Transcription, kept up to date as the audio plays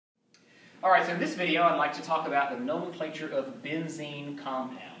Alright, so in this video I'd like to talk about the nomenclature of benzene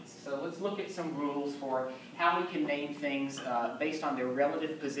compounds. So let's look at some rules for how we can name things based on their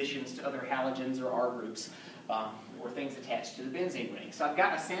relative positions to other halogens or R groups or things attached to the benzene ring. So I've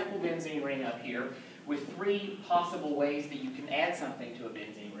got a sample benzene ring up here with three possible ways that you can add something to a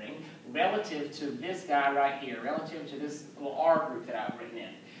benzene ring relative to this guy right here, relative to this little R group that I've written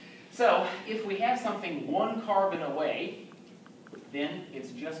in. So if we have something one carbon away, then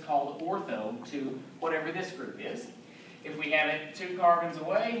it's just called ortho to whatever this group is. If we have it 2 carbons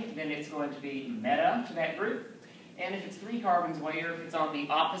away, then it's going to be meta to that group. And if it's 3 carbons away, or if it's on the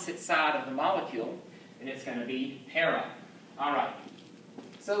opposite side of the molecule, then it's going to be para. All right.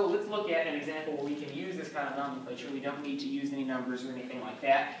 So let's look at an example where we can use this kind of nomenclature. We don't need to use any numbers or anything like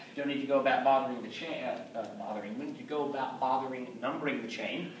that. Don't need to go about bothering the chain. We need to go about numbering the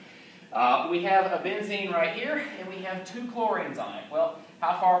chain. We have a benzene right here, and we have 2 chlorines on it. Well,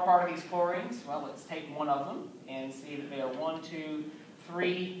 how far apart are these chlorines? Well, let's take one of them and see that they are 1, 2,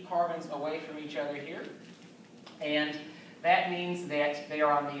 3 carbons away from each other here. And that means that they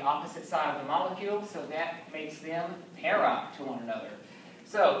are on the opposite side of the molecule, so that makes them para to one another.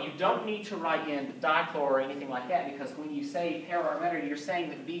 So you don't need to write in dichlor or anything like that, because when you say para or meta, you're saying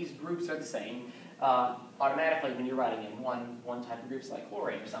that these groups are the same. Automatically when you're writing in one type of groups like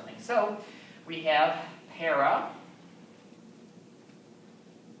chlorine or something. So we have para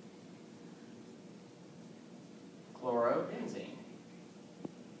chlorobenzene.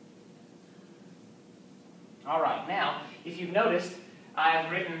 All right, now if you've noticed, I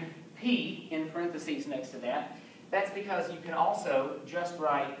have written P in parentheses next to that. That's because you can also just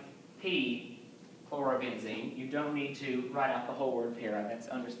write P chlorobenzene. You don't need to write out the whole word para. That's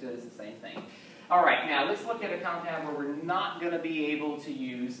understood as the same thing. All right, now let's look at a compound where we're not going to be able to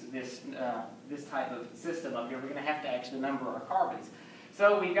use this type of system up here. We're going to have to actually number our carbons.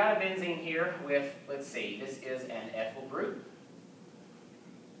 So we've got a benzene here with, let's see, this is an ethyl group.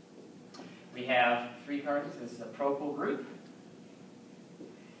 We have 3 carbons. This is a propyl group.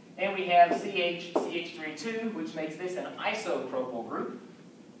 And we have CH3, which makes this an isopropyl group.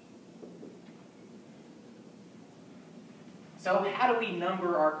 So how do we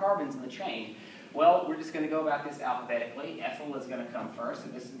number our carbons in the chain? Well, we're just going to go about this alphabetically. Ethyl is going to come first, so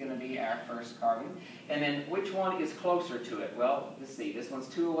this is going to be our first carbon. And then which one is closer to it? Well, let's see. This one's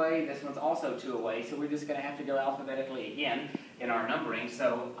 2 away. This one's also 2 away. So we're just going to have to go alphabetically again in our numbering.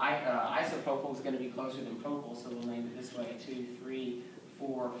 So isopropyl is going to be closer than propyl, so we'll name it this way: 2, 3,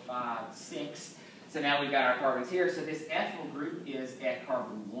 4, 5, 6. So now we've got our carbons here. So this ethyl group is at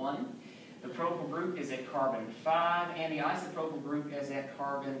carbon 1. The propyl group is at carbon 5, and the isopropyl group is at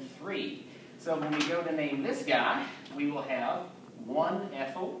carbon 3. So when we go to name this guy, we will have 1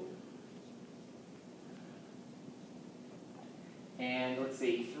 ethyl, and let's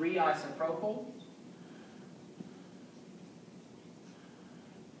see, 3 isopropyl,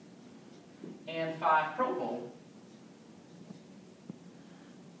 and 5 propyl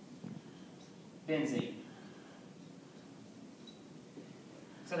benzene.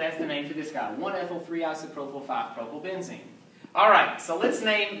 So that's the name for this guy: 1 ethyl, 3 isopropyl, 5 propyl benzene. All right, so let's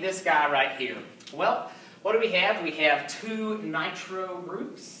name this guy right here. Well, what do we have? We have 2 nitro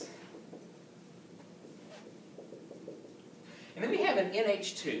groups. And then we have an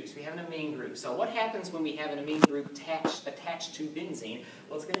NH2, so we have an amine group. So what happens when we have an amine group attached to benzene?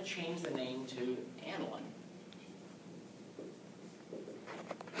 Well, it's going to change the name to aniline.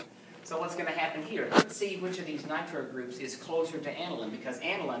 So what's going to happen here? Let's see which of these nitro groups is closer to aniline, because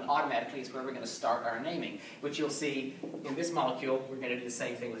aniline automatically is where we're going to start our naming, which you'll see in this molecule. We're going to do the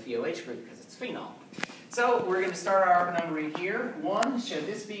same thing with the OH group because it's phenol. So we're going to start our numbering here. 1, should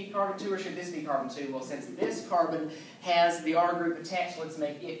this be carbon 2 or should this be carbon 2? Well, since this carbon has the R group attached, let's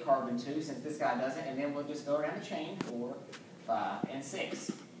make it carbon 2 since this guy doesn't, and then we'll just go around the chain: 4, 5, and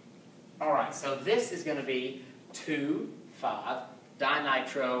 6. All right, so this is going to be 2, 5,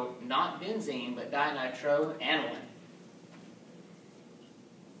 dinitro, not benzene, but dinitro aniline.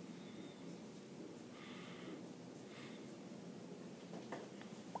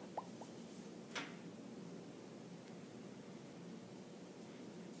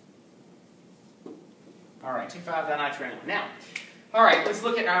 All right, 2,5 dinitro aniline. Now, all right, let's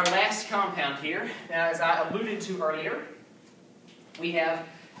look at our last compound here. Now, as I alluded to earlier, we have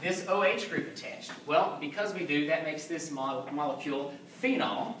this OH group attached. Well, because we do, that makes this molecule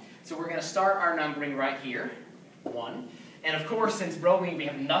phenol. So we're going to start our numbering right here, 1. And of course, since bromine, we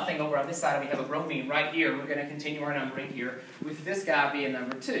have nothing over on this side, we have a bromine right here, we're going to continue our numbering here, with this guy being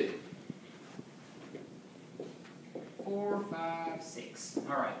number 2. 4, 5, 6.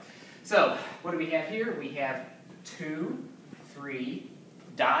 All right. So what do we have here? We have 2, 3,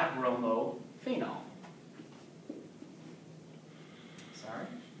 dibromophenol. Sorry,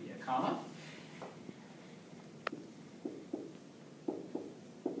 be a comma.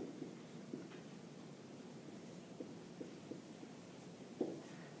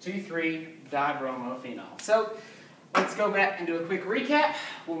 Two, 3-dibromophenol. So let's go back and do a quick recap.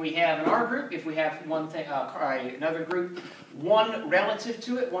 When we have an R group, if we have one thing, another group, one relative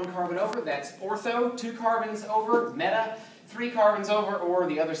to it, one carbon over, that's ortho, 2 carbons over, meta, 3 carbons over, or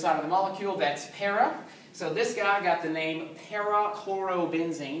the other side of the molecule, that's para. So this guy got the name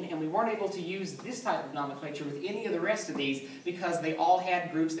parachlorobenzene, and we weren't able to use this type of nomenclature with any of the rest of these because they all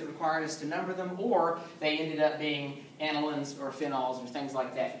had groups that required us to number them, or they ended up being anilines or phenols or things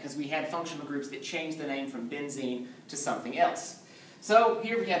like that because we had functional groups that changed the name from benzene to something else. So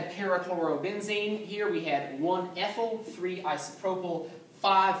here we had parachlorobenzene, here we had 1-ethyl, 3-isopropyl,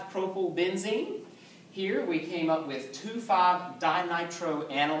 5-propylbenzene. Here we came up with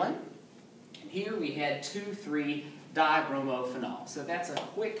 2,5-dinitroaniline. Here we had 2,3-dibromophenol. So that's a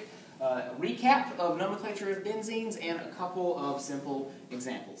quick recap of nomenclature of benzenes and a couple of simple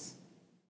examples.